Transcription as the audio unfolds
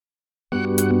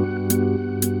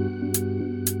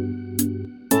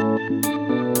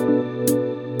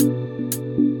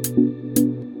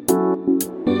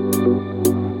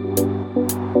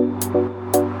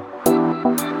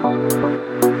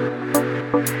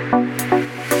Hello,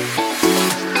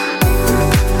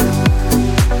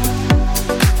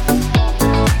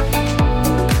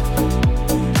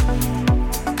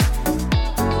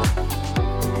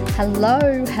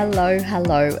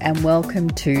 and welcome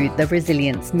to the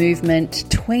Resilience Movement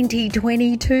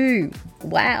 2022.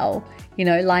 Wow.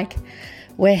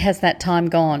 Where has that time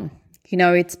gone?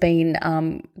 It's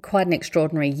been quite an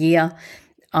extraordinary year.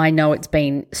 I know it's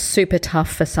been super tough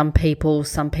for some people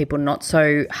not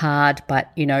so hard,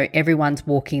 but, everyone's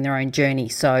walking their own journey.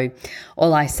 So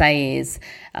all I say is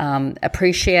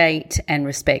appreciate and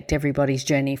respect everybody's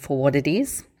journey for what it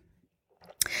is.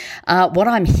 What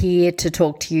I'm here to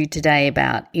talk to you today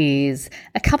about is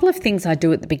a couple of things I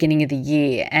do at the beginning of the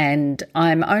year, and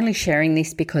I'm only sharing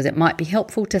this because it might be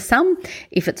helpful to some.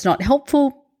 If it's not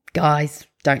helpful, guys,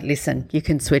 don't listen. You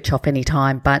can switch off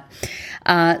anytime, but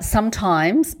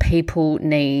sometimes people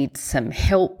need some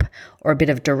help or a bit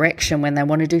of direction when they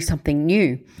want to do something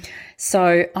new.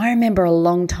 So I remember a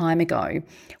long time ago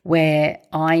where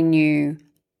I knew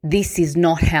this is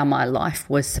not how my life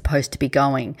was supposed to be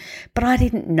going. But I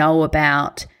didn't know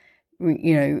about,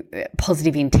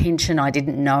 positive intention. I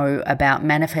didn't know about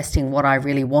manifesting what I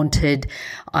really wanted.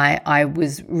 I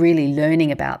was really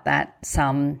learning about that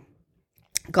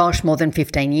more than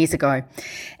 15 years ago.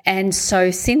 And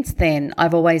so since then,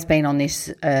 I've always been on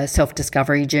this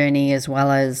self-discovery journey, as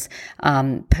well as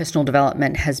personal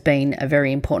development has been a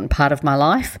very important part of my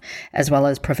life, as well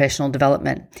as professional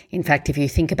development. In fact, if you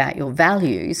think about your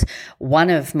values, one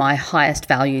of my highest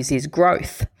values is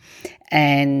growth.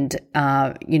 And,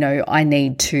 I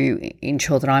need to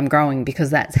ensure that I'm growing because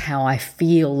that's how I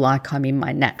feel like I'm in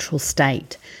my natural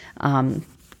state.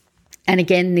 And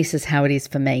again, this is how it is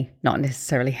for me, not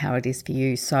necessarily how it is for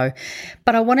you.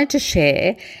 But I wanted to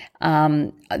share,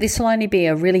 this will only be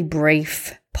a really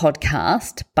brief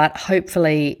podcast, but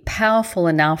hopefully powerful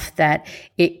enough that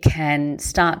it can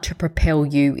start to propel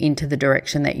you into the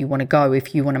direction that you want to go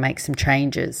if you want to make some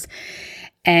changes.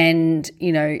 And,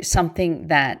 something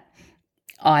that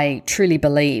I truly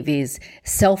believe is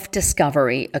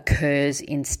self-discovery occurs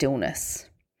in stillness.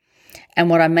 And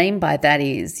what I mean by that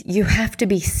is you have to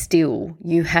be still.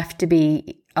 You have to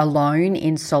be alone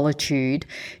in solitude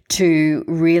to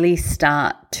really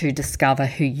start to discover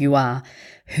who you are,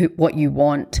 what you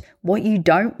want, what you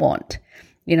don't want.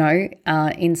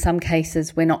 In some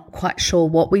cases, we're not quite sure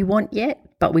what we want yet,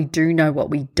 but we do know what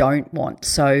we don't want.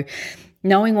 So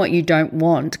knowing what you don't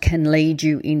want can lead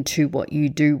you into what you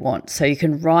do want. So you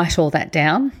can write all that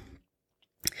down.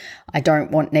 I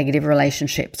don't want negative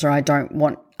relationships, or I don't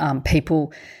want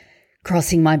people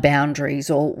crossing my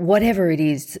boundaries, or whatever it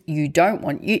is you don't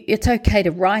want. It's okay to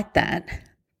write that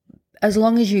as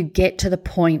long as you get to the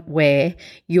point where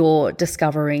you're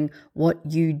discovering what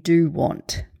you do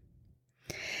want.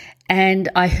 And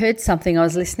I heard something, I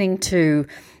was listening to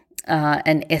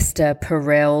an Esther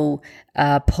Perel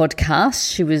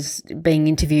podcast. She was being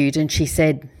interviewed and she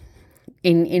said,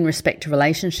 in respect to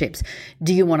relationships,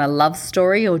 do you want a love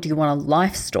story or do you want a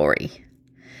life story?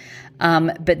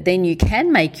 But then you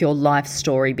can make your life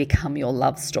story become your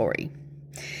love story.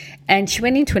 And she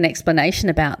went into an explanation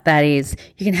about that is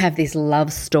you can have this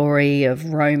love story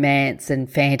of romance and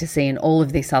fantasy and all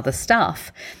of this other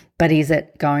stuff, but is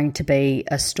it going to be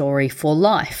a story for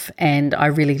life? And I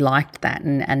really liked that,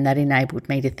 and that enabled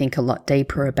me to think a lot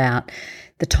deeper about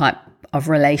the type of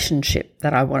relationship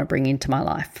that I want to bring into my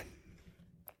life.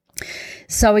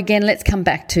 So again, let's come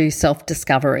back to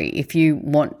self-discovery. If you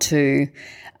want to,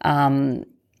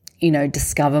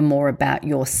 discover more about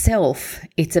yourself,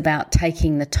 it's about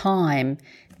taking the time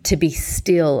to be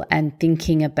still and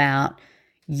thinking about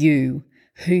you,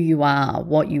 who you are,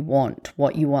 what you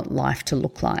want life to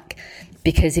look like.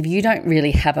 Because if you don't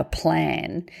really have a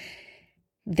plan,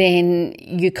 then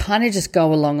you kind of just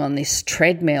go along on this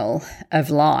treadmill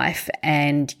of life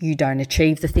and you don't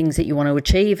achieve the things that you want to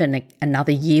achieve, and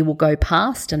another year will go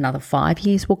past, another 5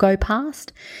 years will go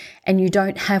past, and you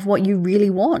don't have what you really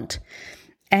want.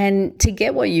 And to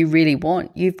get what you really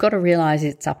want, you've got to realize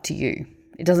it's up to you.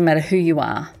 It doesn't matter who you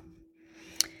are.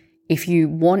 If you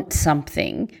want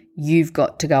something, you've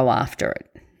got to go after it.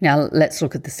 Now, let's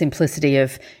look at the simplicity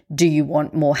of, do you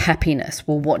want more happiness?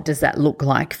 Well, what does that look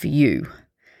like for you?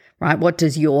 Right? What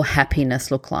does your happiness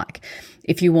look like?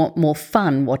 If you want more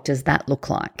fun, what does that look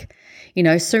like?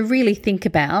 So really think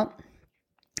about,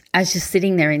 as you're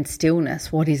sitting there in stillness,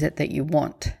 what is it that you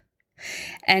want?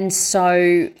 And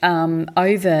so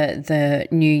over the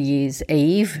New Year's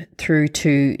Eve through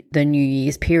to the New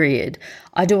Year's period,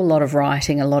 I do a lot of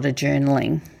writing, a lot of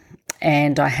journaling,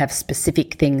 and I have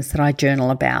specific things that I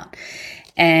journal about.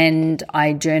 And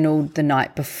I journaled the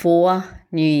night before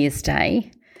New Year's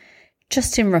Day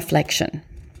just in reflection,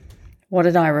 what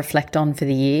did I reflect on for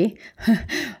the year?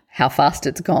 How fast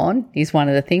it's gone is one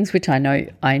of the things which I know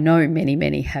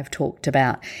many have talked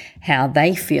about, how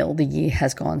they feel the year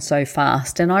has gone so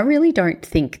fast. And I really don't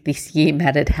think this year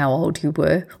mattered how old you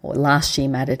were, or last year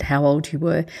mattered how old you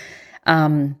were.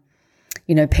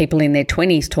 People in their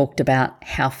 20s talked about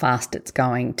how fast it's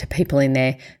going, to people in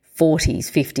their 40s,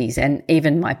 50s, and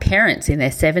even my parents in their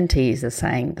 70s are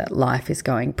saying that life is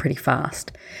going pretty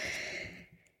fast.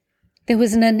 There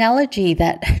was an analogy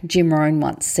that Jim Rohn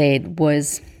once said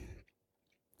was,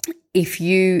 if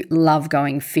you love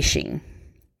going fishing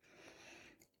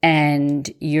and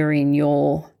you're in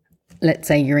your, let's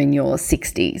say you're in your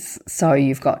 60s, so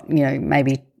you've got,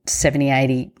 maybe 70,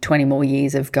 80, 20 more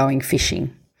years of going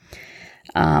fishing.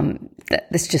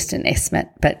 That's just an estimate.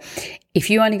 But if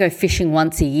you only go fishing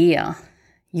once a year,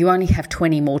 you only have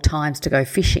 20 more times to go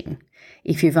fishing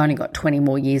if you've only got 20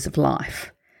 more years of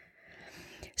life.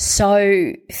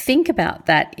 So think about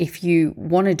that. If you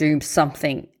want to do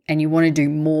something and you want to do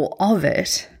more of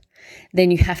it,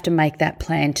 then you have to make that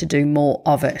plan to do more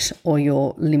of it, or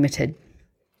you're limited.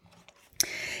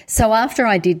 So after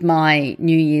I did my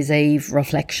New Year's Eve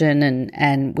reflection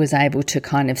and was able to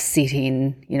kind of sit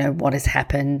in, what has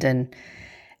happened, and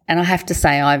I have to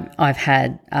say I've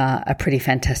had a pretty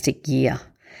fantastic year.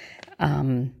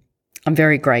 I'm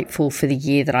very grateful for the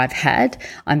year that I've had.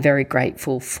 I'm very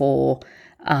grateful for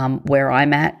where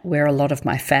I'm at, where a lot of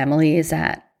my family is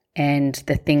at, and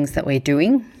the things that we're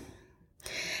doing.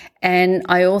 And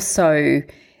I also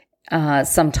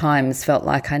sometimes felt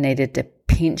like I needed to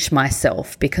pinch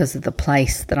myself because of the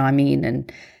place that I'm in,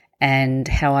 and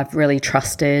how I've really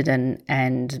trusted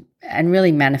and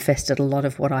really manifested a lot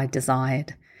of what I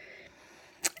desired.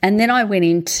 And then I went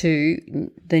into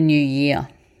the new year,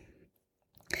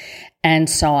 and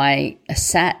so I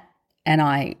sat and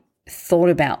I thought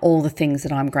about all the things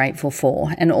that I'm grateful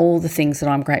for, and all the things that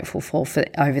I'm grateful for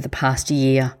over the past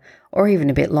year, or even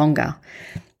a bit longer.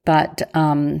 But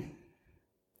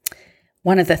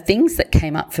one of the things that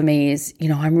came up for me is,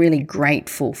 I'm really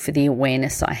grateful for the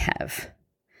awareness I have.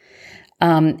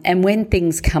 And when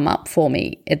things come up for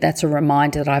me, that's a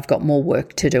reminder that I've got more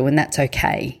work to do, and that's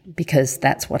okay, because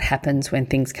that's what happens when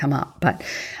things come up. But,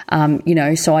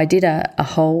 so I did a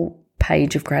whole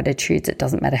page of gratitudes. It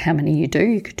doesn't matter how many you do.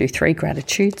 You could do 3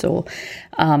 gratitudes, or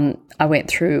I went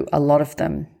through a lot of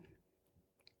them.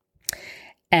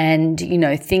 And,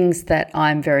 things that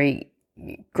I'm very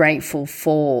grateful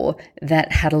for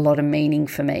that had a lot of meaning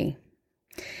for me.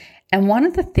 And one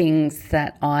of the things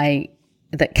that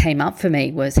came up for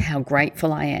me was how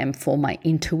grateful I am for my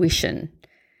intuition,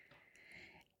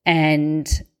 and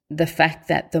the fact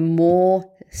that the more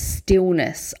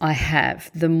stillness I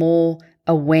have, the more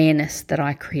awareness that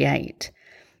I create,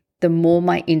 the more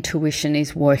my intuition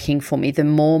is working for me, the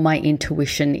more my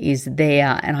intuition is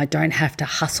there, and I don't have to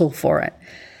hustle for it.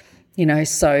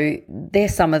 So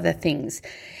there's some of the things.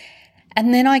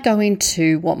 And then I go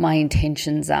into what my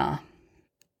intentions are.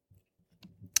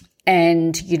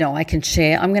 And, I'm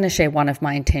going to share one of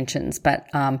my intentions, but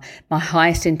my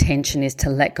highest intention is to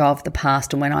let go of the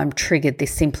past. And when I'm triggered,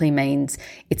 this simply means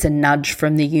it's a nudge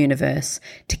from the universe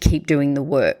to keep doing the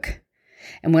work.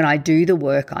 And when I do the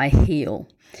work, I heal.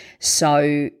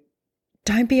 So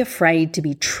don't be afraid to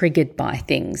be triggered by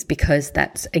things, because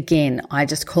that's, again, I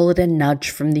just call it a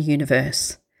nudge from the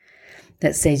universe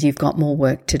that says you've got more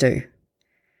work to do.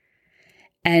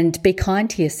 And be kind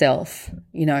to yourself,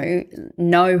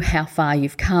 know how far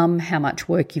you've come, how much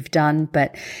work you've done.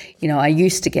 But, I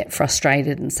used to get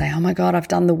frustrated and say, oh my God, I've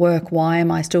done the work. Why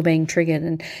am I still being triggered?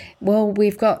 And well,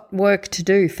 we've got work to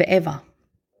do forever.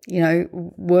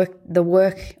 The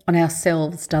work on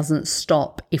ourselves doesn't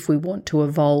stop if we want to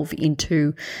evolve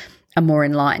into a more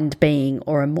enlightened being,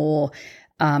 or a more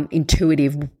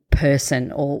intuitive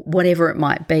person, or whatever it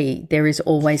might be. There is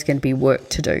always going to be work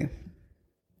to do.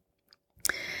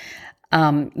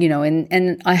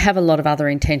 And I have a lot of other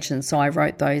intentions, so I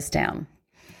wrote those down.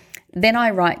 Then I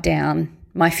write down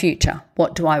my future.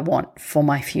 What do I want for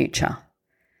my future?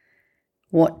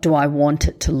 What do I want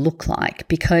it to look like?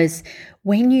 Because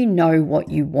when you know what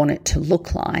you want it to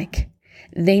look like,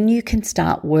 then you can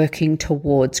start working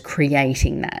towards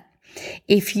creating that.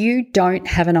 If you don't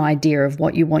have an idea of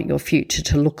what you want your future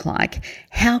to look like,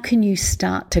 how can you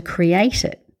start to create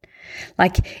it?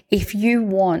 Like, if you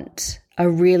want a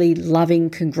really loving,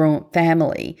 congruent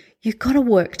family, you've got to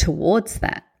work towards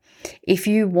that. If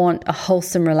you want a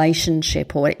wholesome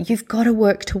relationship, or you've got to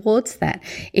work towards that.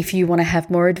 If you want to have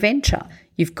more adventure,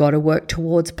 you've got to work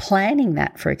towards planning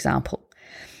that, for example.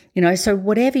 So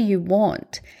whatever you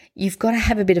want, you've got to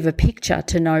have a bit of a picture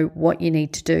to know what you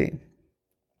need to do.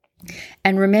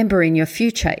 And remember, in your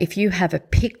future, if you have a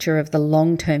picture of the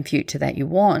long-term future that you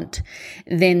want,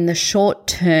 then the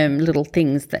short-term little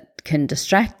things that can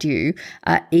distract you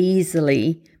are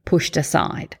easily pushed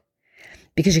aside,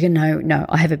 because you can know, no,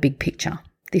 I have a big picture.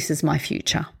 This is my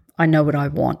future. I know what I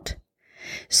want.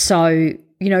 So,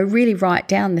 really write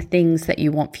down the things that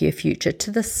you want for your future,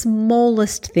 to the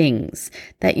smallest things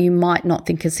that you might not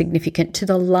think are significant, to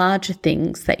the larger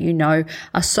things that you know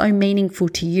are so meaningful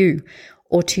to you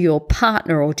or to your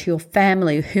partner or to your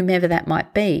family, whomever that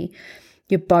might be.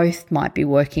 You both might be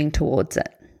working towards it.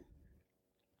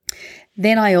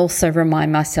 Then I also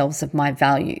remind myself of my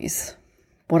values.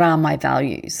 What are my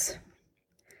values?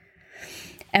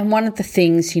 And one of the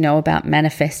things, about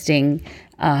manifesting,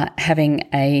 having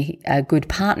a good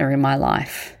partner in my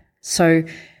life. So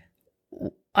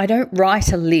I don't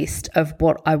write a list of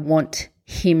what I want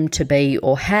him to be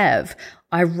or have.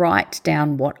 I write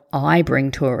down what I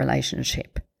bring to a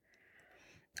relationship.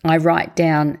 I write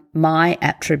down my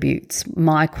attributes,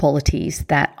 my qualities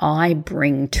that I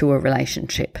bring to a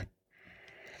relationship.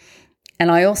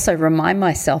 And I also remind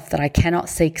myself that I cannot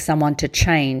seek someone to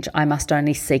change. I must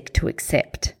only seek to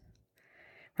accept.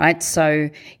 Right? So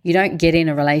you don't get in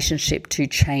a relationship to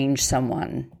change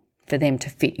someone for them to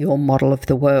fit your model of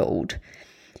the world.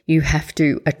 You have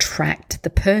to attract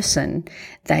the person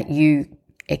that you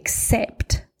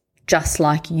accept, just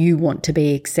like you want to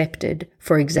be accepted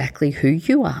for exactly who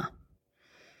you are.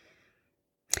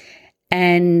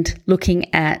 And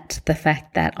looking at the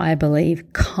fact that I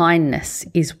believe kindness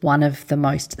is one of the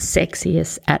most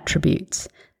sexiest attributes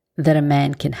that a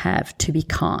man can have, to be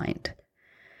kind.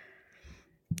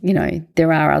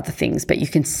 There are other things, but you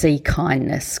can see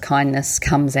kindness. Kindness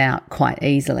comes out quite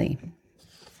easily.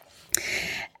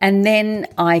 And then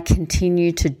I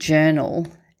continue to journal,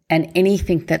 and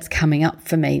anything that's coming up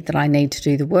for me that I need to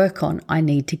do the work on, I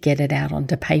need to get it out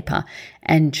onto paper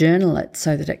and journal it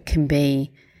so that it can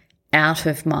be out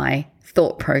of my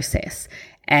thought process,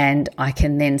 and I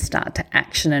can then start to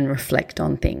action and reflect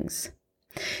on things.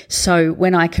 So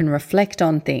when I can reflect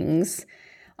on things,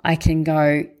 I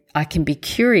can be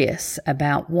curious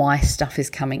about why stuff is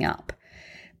coming up.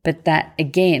 But that,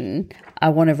 again, I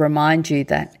want to remind you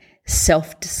that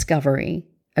self-discovery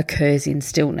occurs in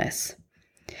stillness.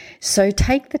 So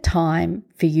take the time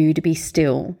for you to be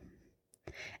still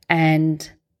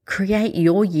and create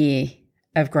your year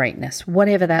of greatness,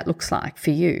 whatever that looks like for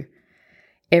you.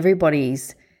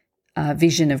 Everybody's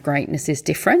vision of greatness is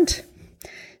different.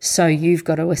 So you've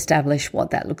got to establish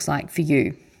what that looks like for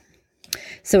you.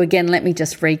 So again, let me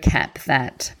just recap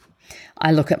that.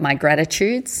 I look at my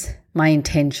gratitudes, my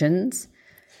intentions,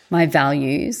 my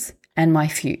values, and my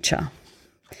future.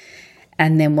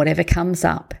 And then whatever comes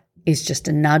up is just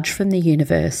a nudge from the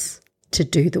universe to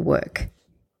do the work.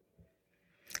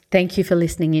 Thank you for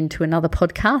listening in to another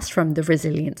podcast from the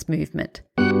Resilience Movement.